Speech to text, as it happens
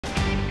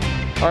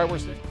All right, we're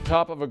at the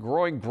top of a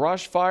growing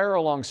brush fire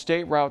along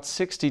State Route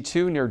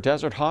 62 near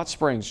Desert Hot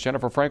Springs.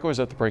 Jennifer Franco is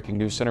at the Breaking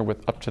News Center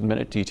with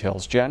up-to-the-minute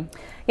details. Jen?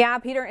 Yeah,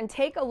 Peter, and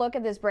take a look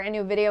at this brand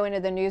new video into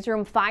the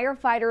newsroom.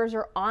 Firefighters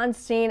are on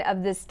scene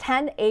of this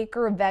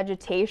 10-acre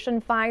vegetation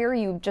fire.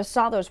 You just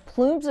saw those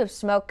plumes of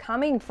smoke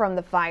coming from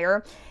the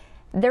fire.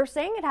 They're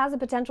saying it has the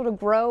potential to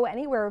grow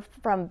anywhere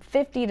from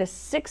 50 to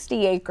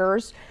 60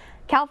 acres.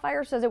 CAL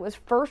FIRE says it was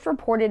first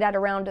reported at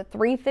around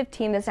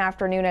 3:15 this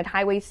afternoon at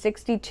Highway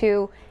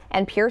 62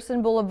 and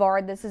Pearson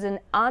Boulevard. This is an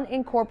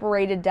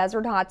unincorporated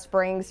Desert Hot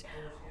Springs.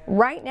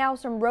 Right now,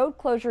 some road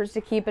closures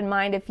to keep in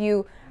mind if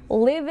you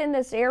live in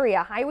this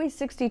area. Highway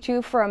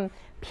 62 from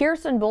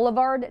Pearson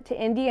Boulevard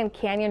to Indian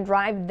Canyon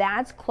Drive,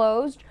 that's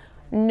closed.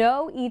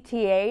 No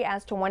ETA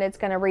as to when it's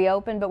going to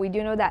reopen, but we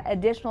do know that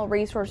additional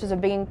resources are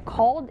being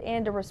called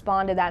in to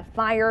respond to that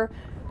fire.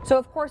 So,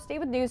 of course, stay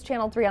with News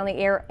Channel 3 on the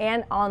air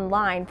and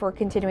online for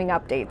continuing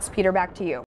updates. Peter, back to you.